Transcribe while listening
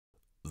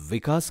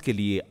विकास के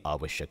लिए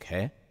आवश्यक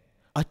है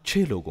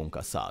अच्छे लोगों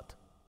का साथ।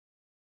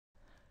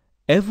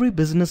 Every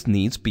business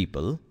needs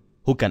people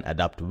who can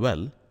adapt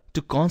well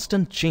to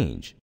constant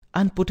change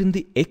and put in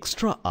the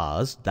extra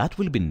hours that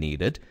will be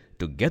needed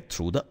to get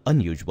through the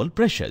unusual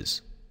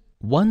pressures.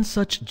 One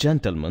such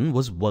gentleman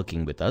was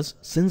working with us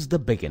since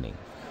the beginning,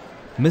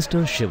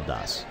 Mr.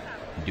 Shivdas.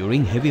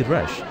 During heavy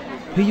rush,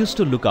 he used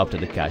to look after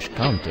the cash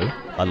counter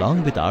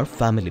along with our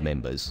family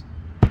members.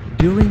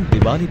 During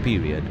Diwali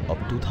period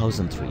of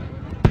 2003,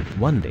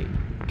 one day,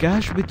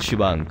 cash with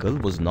Shiva uncle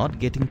was not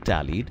getting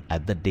tallied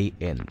at the day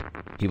end.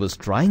 He was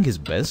trying his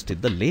best in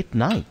the late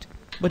night,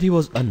 but he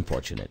was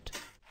unfortunate.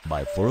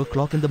 By 4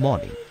 o'clock in the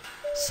morning,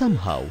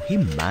 somehow he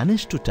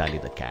managed to tally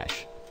the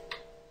cash.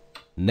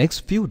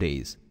 Next few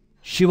days,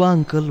 Shiva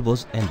uncle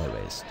was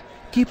embarrassed,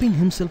 keeping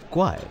himself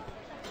quiet.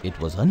 It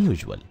was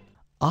unusual.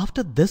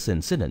 After this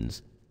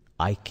incident,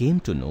 I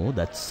came to know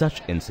that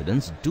such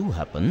incidents do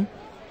happen,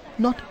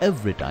 not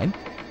every time,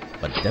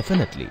 but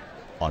definitely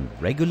on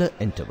regular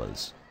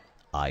intervals.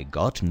 I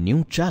got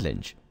new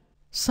challenge.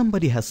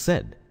 Somebody has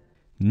said,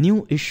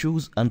 new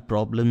issues and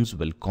problems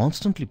will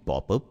constantly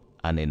pop up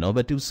and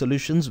innovative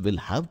solutions will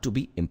have to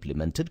be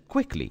implemented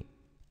quickly.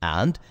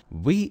 And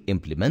we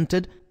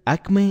implemented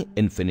Acme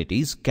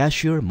Infinity's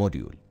cashier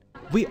module.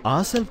 We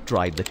ourselves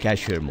tried the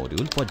cashier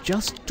module for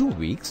just 2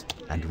 weeks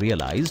and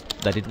realized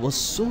that it was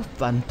so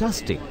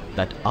fantastic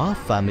that our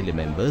family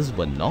members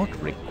were not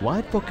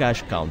required for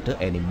cash counter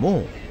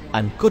anymore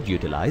and could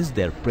utilize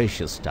their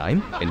precious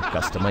time in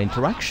customer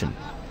interaction.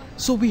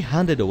 So we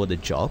handed over the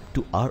job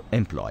to our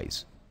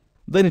employees.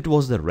 Then it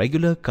was the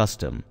regular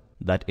custom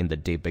that in the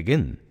day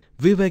begin,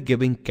 we were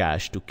giving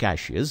cash to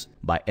cashiers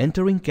by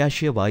entering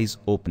cashier-wise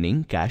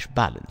opening cash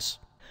balance.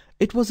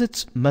 It was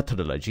its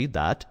methodology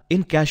that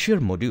in cashier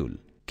module,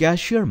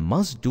 cashier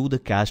must do the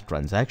cash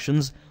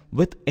transactions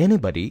with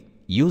anybody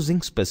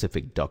using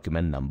specific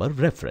document number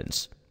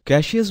reference.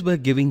 Cashiers were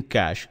giving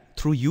cash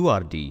through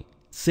URD,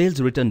 sales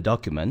return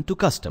document, to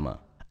customer,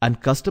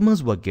 and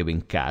customers were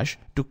giving cash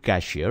to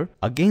cashier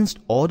against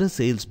order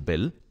sales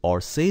bill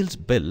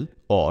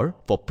or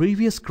for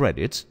previous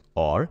credits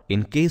or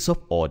in case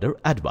of order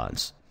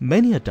advance.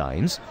 Many a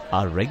times,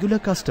 our regular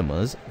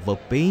customers were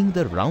paying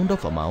the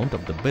round-off amount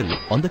of the bill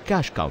on the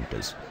cash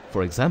counters.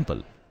 For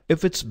example,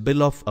 if its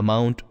bill of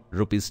amount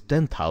rupees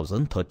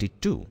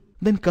 10,032,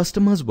 then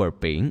customers were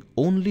paying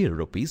only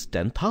rupees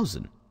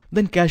 10,000.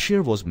 Then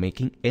cashier was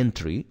making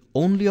entry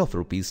only of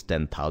rupees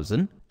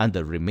 10,000 and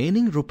the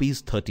remaining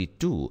rupees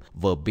 32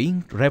 were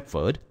being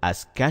referred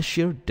as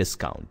cashier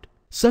discount.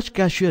 Such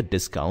cashier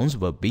discounts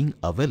were being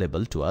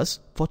available to us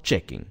for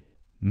checking.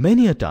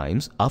 Many a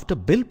times after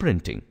bill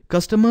printing,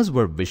 customers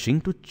were wishing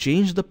to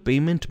change the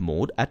payment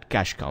mode at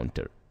cash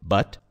counter.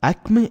 But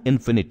Acme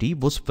Infinity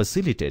was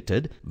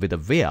facilitated with a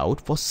way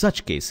out for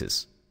such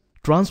cases.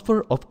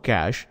 Transfer of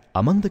cash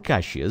among the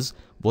cashiers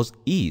was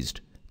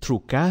eased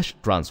through cash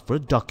transfer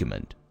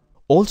document.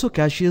 Also,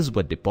 cashiers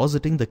were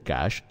depositing the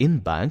cash in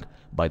bank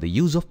by the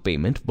use of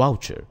payment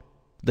voucher.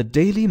 The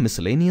daily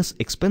miscellaneous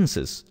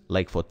expenses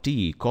like for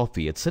tea,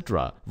 coffee,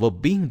 etc. were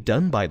being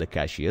done by the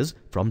cashiers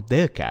from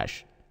their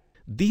cash.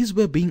 These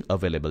were being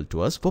available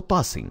to us for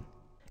passing.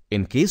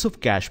 In case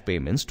of cash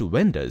payments to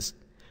vendors,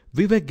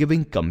 we were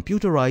giving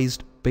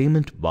computerized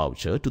payment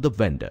voucher to the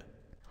vendor.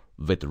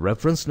 With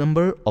reference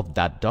number of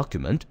that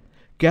document,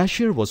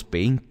 cashier was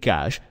paying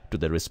cash to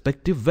the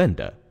respective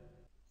vendor.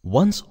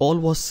 Once all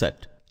was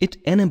set, it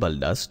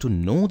enabled us to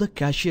know the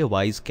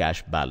cashier-wise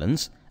cash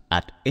balance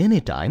at any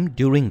time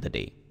during the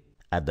day.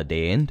 At the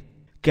day end,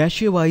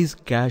 cashier-wise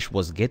cash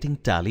was getting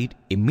tallied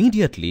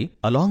immediately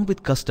along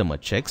with customer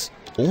checks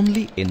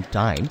only in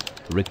time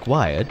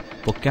required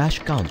for cash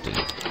counting.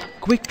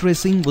 Quick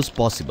tracing was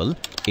possible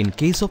in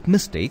case of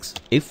mistakes,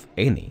 if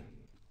any.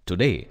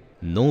 Today,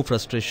 no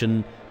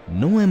frustration,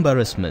 no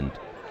embarrassment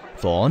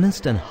for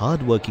honest and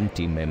hard-working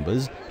team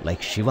members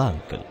like Shiva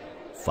uncle.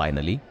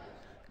 Finally,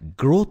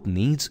 growth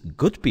needs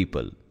good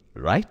people,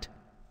 right?